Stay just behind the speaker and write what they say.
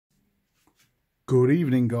Good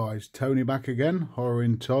evening, guys. Tony back again, Horror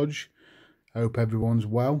in Todge. Hope everyone's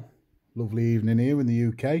well. Lovely evening here in the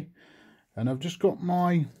UK. And I've just got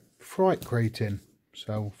my Fright crate in.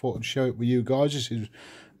 So I thought I'd show it with you guys. This is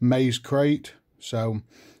May's crate. So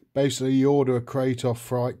basically you order a crate off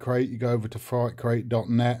Fright Crate. You go over to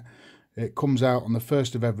frightcrate.net. It comes out on the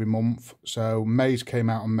 1st of every month. So May's came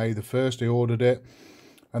out on May the 1st. I ordered it.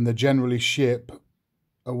 And they generally ship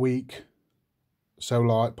a week. So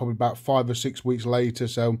like probably about 5 or 6 weeks later.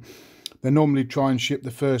 So they normally try and ship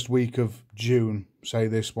the first week of June, say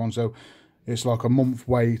this one. So it's like a month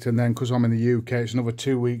wait, and then because I'm in the UK it's another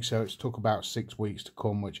 2 weeks, so it's took about 6 weeks to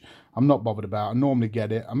come, which I'm not bothered about. I normally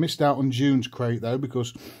get it. I missed out on June's crate though,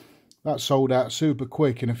 because that sold out super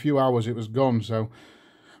quick. In a few hours it was gone, so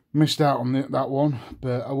missed out on that one.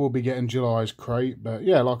 But I will be getting July's crate. But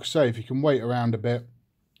yeah, like I say, if you can wait around a bit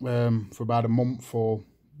for about a month, or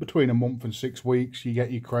between a month and 6 weeks, you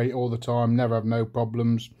get your crate all the time, never have no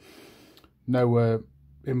problems, no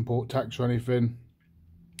import tax or anything.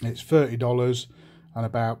 It's $30 and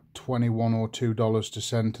about $21 or $2 to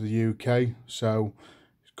send to the UK, so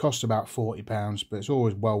it costs about £40, but it's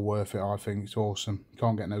always well worth it. I think it's awesome. You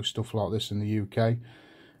can't get no stuff like this in the UK,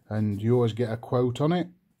 and you always get a quote on it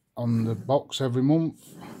on the box every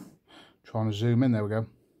month. Trying to zoom in, there we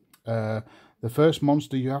go. The first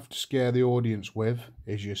monster you have to scare the audience with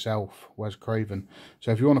is yourself, Wes Craven.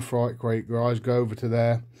 So if you want a Fright crate, guys, go over to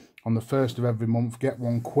there on the 1st of every month. Get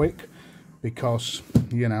one quick, because,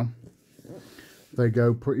 you know, they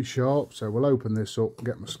go pretty sharp. So we'll open this up,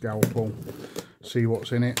 get my scalpel, see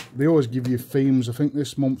what's in it. They always give you themes. I think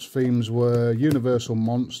this month's themes were Universal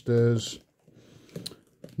Monsters,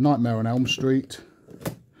 Nightmare on Elm Street,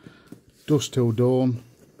 Dusk Till Dawn,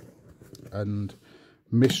 and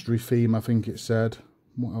mystery theme, I think it said.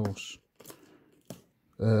 What else?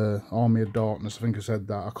 Army of Darkness, I think I said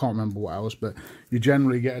that. I can't remember what else, but you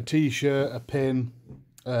generally get a t-shirt, a pin,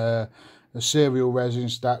 a cereal resin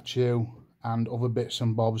statue, and other bits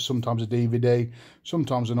and bobs. Sometimes a DVD,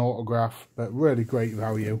 sometimes an autograph, but really great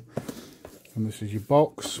value. And this is your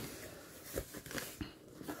box.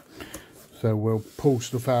 So we'll pull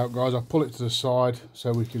stuff out, guys. I'll pull it to the side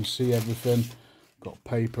so we can see everything. Got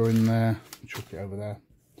paper in there. Chuck it over there.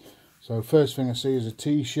 So first thing I see is a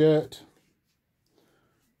t-shirt.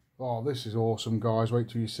 Oh, this is awesome, guys. Wait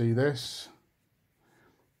till you see this.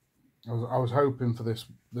 I was hoping for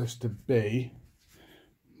this to be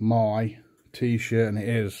my t-shirt, and it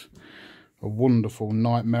is a wonderful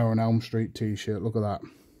Nightmare on Elm Street t-shirt. Look at that.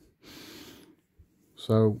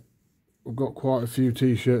 So I've got quite a few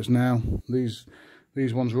t-shirts now. These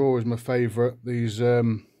ones are always my favourite. These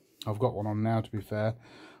I've got one on now, to be fair.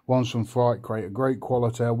 One's from Fright Crate, a great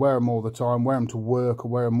quality. I wear them all the time, wear them to work, I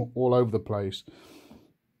wear them all over the place.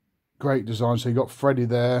 Great design. So you got Freddy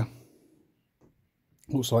there.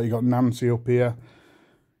 Looks like you got Nancy up here.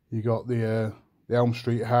 You got the Elm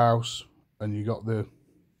Street house, and you got the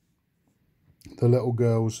little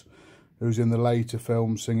girls who's in the later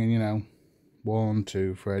film singing, you know, 1,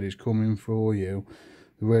 2, Freddy's coming for you.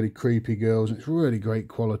 The really creepy girls. It's really great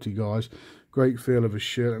quality, guys. Great feel of a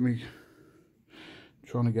shirt. Let me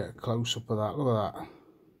trying to get a close up of that. Look at that.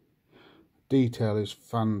 Detail is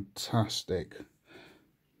fantastic.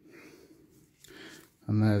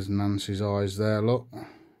 And there's Nancy's eyes there. Look,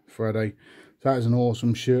 Freddy. That is an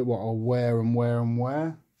awesome shirt. What I'll wear and wear and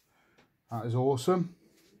wear. That is awesome.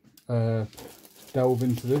 Delve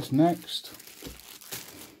into this next.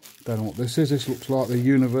 Don't know what this is. This looks like the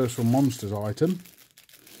Universal Monsters item.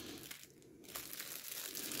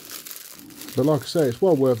 But like I say, it's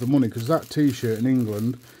well worth the money, because that t-shirt in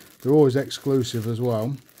England, they're always exclusive as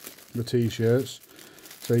well, the t-shirts.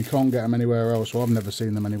 So you can't get them anywhere else. Well, I've never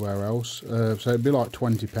seen them anywhere else. So it'd be like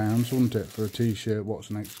 £20, wouldn't it, for a t-shirt? What's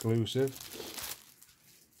an exclusive?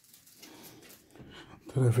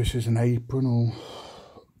 I don't know if this is an apron or...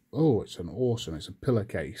 Oh, it's an awesome, it's a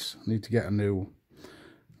pillowcase. I need to get a new...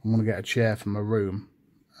 I'm going to get a chair for my room,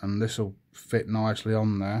 and this will fit nicely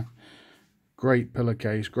on there. Great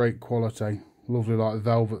pillowcase, great quality, lovely like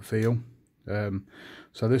velvet feel.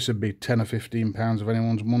 So this would be 10 or 15 pounds of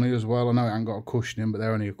anyone's money as well. I know it ain't got a cushion in, but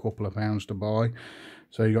they're only a couple of pounds to buy.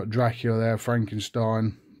 So you got Dracula there,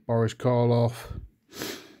 Frankenstein, Boris Karloff.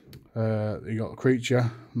 You got the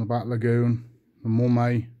Creature, the Bat Lagoon, the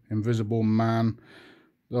Mummy, Invisible Man,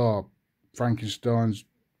 Frankenstein's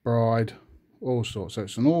Bride, all sorts. So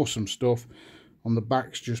it's an awesome stuff. On the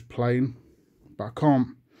back's just plain, but I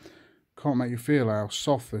can't make you feel how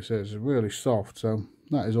soft this is. It's really soft, so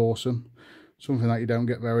that is awesome. Something that you don't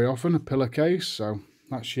get very often, a pillowcase. So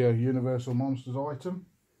that's your Universal Monsters item.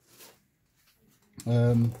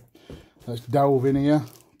 Let's delve in here.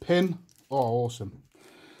 Pin, Oh, awesome.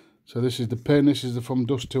 So this is the pin. This is the From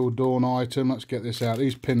Dusk Till Dawn item. Let's get this out.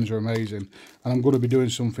 These pins are amazing. And I'm going to be doing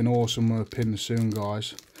something awesome with pins soon,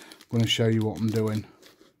 guys. I'm going to show you what I'm doing.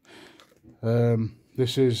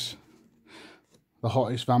 This is the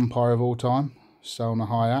hottest vampire of all time, Salma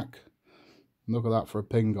Hayek. Look at that for a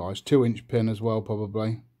pin, guys. 2-inch pin as well,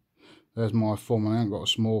 probably. There's my thumb, and I ain't got a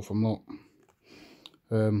small thumb, look.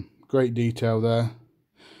 Great detail there.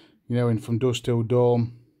 You know, in From Dusk Till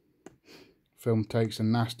Dawn, film takes a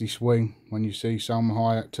nasty swing when you see Salma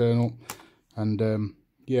Hayek turn up. And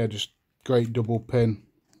yeah, just great double pin.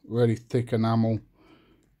 Really thick enamel.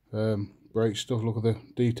 Great stuff. Look at the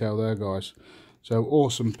detail there, guys. So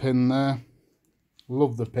awesome pin there.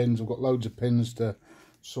 Love the pins. I've got loads of pins to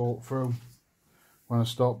sort through when I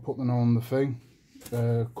start putting them on the thing.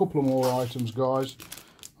 A couple of more items, guys.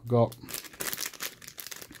 I've got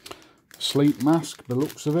a sleep mask, the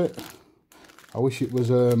looks of it. I wish it was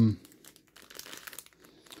a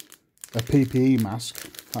PPE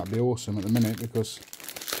mask. That'd be awesome at the minute, because,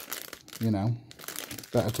 you know,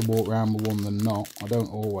 better to walk around with one than not. I don't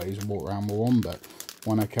always walk around with one, but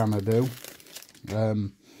when I can, I do.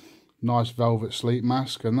 Nice velvet sleep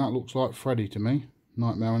mask, and that looks like Freddy to me.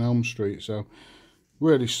 Nightmare on Elm Street. So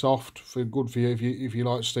really soft, good for you if you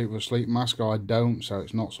like to sleep with a sleep mask. I don't, so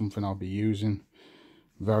it's not something I'll be using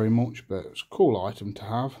very much, but it's a cool item to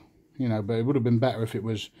have, you know. But it would have been better if it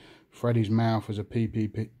was Freddy's mouth as a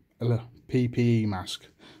PPE mask.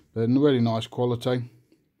 But really nice quality.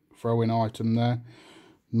 Throw-in item there.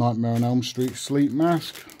 Nightmare on Elm Street sleep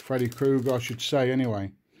mask. Freddy Krueger, I should say,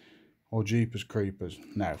 anyway. Or Jeepers Creepers.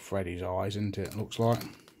 No, Freddy's eyes, isn't it? Looks like.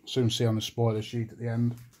 Soon see on the spoiler sheet at the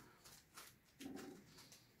end.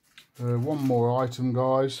 One more item,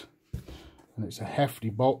 guys. And it's a hefty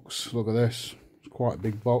box. Look at this. It's quite a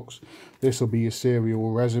big box. This will be your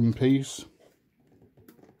serial resin piece.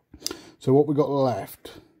 So what we got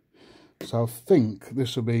left. So I think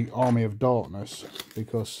this will be Army of Darkness,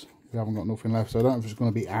 because we haven't got nothing left. So I don't know if it's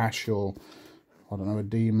going to be Ash or, I don't know, a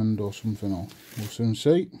demon or something. Or we'll soon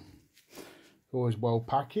see. Always well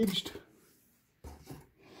packaged.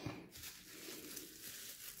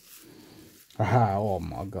 Aha, oh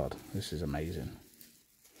my god, this is amazing.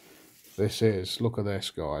 This is, look at this,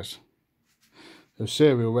 guys. The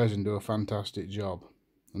serial resin do a fantastic job.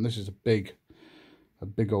 And this is a big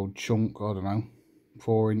old chunk, I don't know,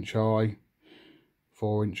 4-inch high,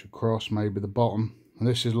 4-inch across, maybe the bottom. And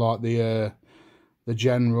this is like the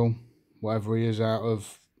general, whatever he is out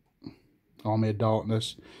of Army of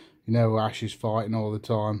Darkness. You know, Ash is fighting all the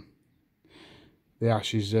time. The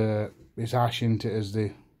Ash is, it's Ash into it as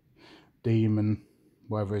the demon,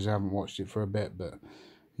 whatever it is. I haven't watched it for a bit, but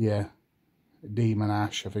yeah, Demon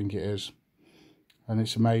Ash, I think it is. And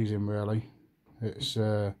it's amazing, really. It's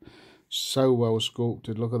so well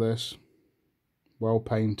sculpted. Look at this. Well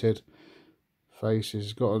painted.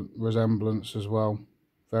 Faces. Got a resemblance as well.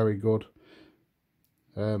 Very good.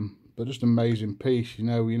 But just amazing piece. You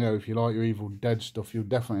know, if you like your Evil Dead stuff, you'll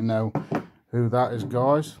definitely know who that is,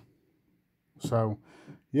 guys. So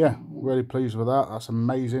yeah, really pleased with that. That's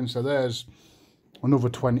amazing. So there's another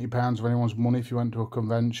 £20 of anyone's money if you went to a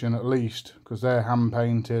convention, at least, because they're hand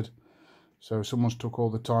painted. So someone's took all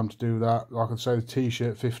the time to do that. Like I say, the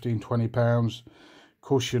t-shirt, £15–20.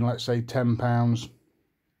 Cushion, let's say £10.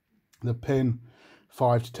 The pin,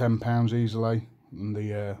 £5 to £10 easily. And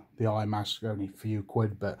the eye mask, only a few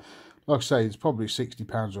quid. But like I say, it's probably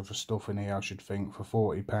 £60 worth of stuff in here, I should think,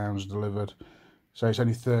 for £40 delivered. So it's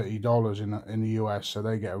only $30 in the US, so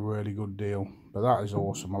they get a really good deal. But that is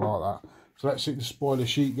awesome, I like that. So let's hit the spoiler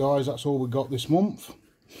sheet, guys. That's all we got this month.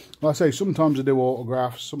 Like I say, sometimes I do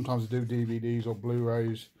autographs, sometimes I do DVDs or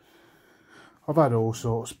Blu-rays. I've had all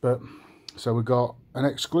sorts, but... So we got an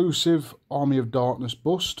exclusive Army of Darkness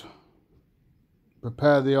bust.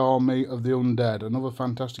 Prepare the Army of the Undead. Another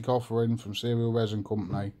fantastic offering from Serial Resin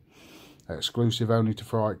Company. Exclusive only to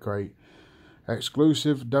Fright Crate.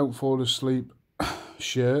 Exclusive Don't Fall Asleep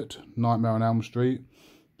shirt. Nightmare on Elm Street.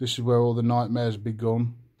 This is where all the nightmares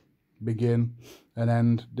begin and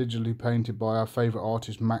end. Digitally painted by our favourite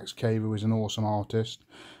artist Max Cave, who is an awesome artist.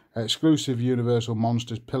 Exclusive Universal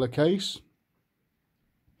Monsters pillowcase.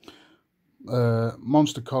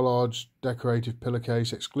 Monster Collage decorative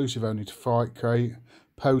pillowcase, exclusive only to Fright Crate.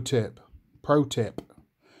 Pro tip,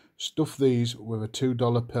 stuff these with a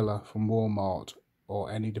 $2 pillow from Walmart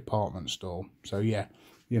or any department store. So yeah,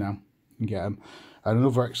 you know, you can get them. And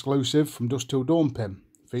another exclusive From Dusk Till Dawn pin,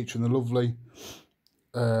 featuring the lovely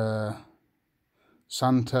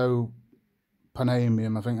Santo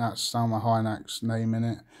Panamium. I think that's Salma Hayek's name in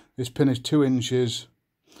it. This pin is 2 inches,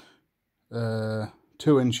 2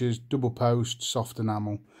 inches, double post, soft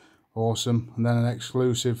enamel. Awesome. And then an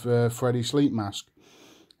exclusive Freddy sleep mask.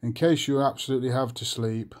 In case you absolutely have to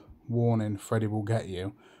sleep, warning, Freddy will get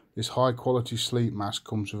you. This high quality sleep mask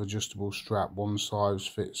comes with adjustable strap, one size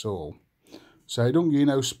fits all. So I don't give you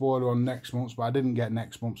no spoiler on next month's, but I didn't get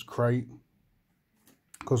next month's crate.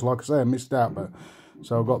 Because like I say, I missed out. But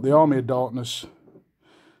so I've got the Army of Darkness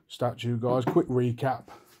statue, guys. Quick recap.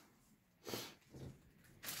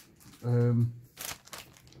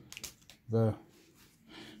 The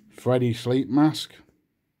Freddy sleep mask.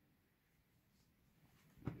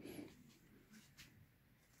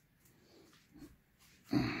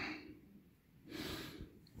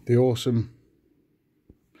 The awesome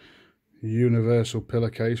universal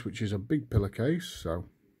pillowcase, which is a big pillowcase, so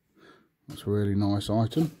that's a really nice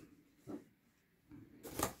item.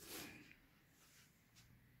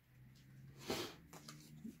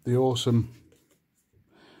 The awesome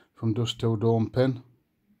From Dusk Till Dawn pin,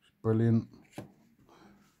 it's brilliant.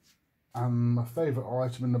 And my favourite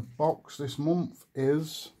item in the box this month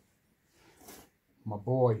is my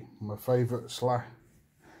boy, my favourite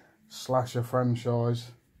slasher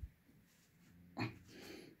franchise.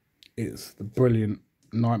 It's the brilliant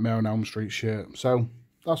Nightmare on Elm Street shirt. So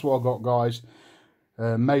that's what I got, guys.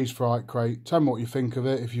 Maze Fright crate. Tell me what you think of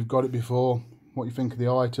it, if you've got it before, what you think of the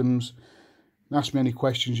items. Ask me any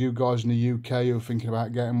questions you guys in the UK who are thinking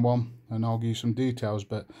about getting one, and I'll give you some details.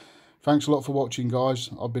 But thanks a lot for watching, guys.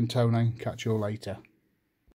 I've been Tony. Catch you all later.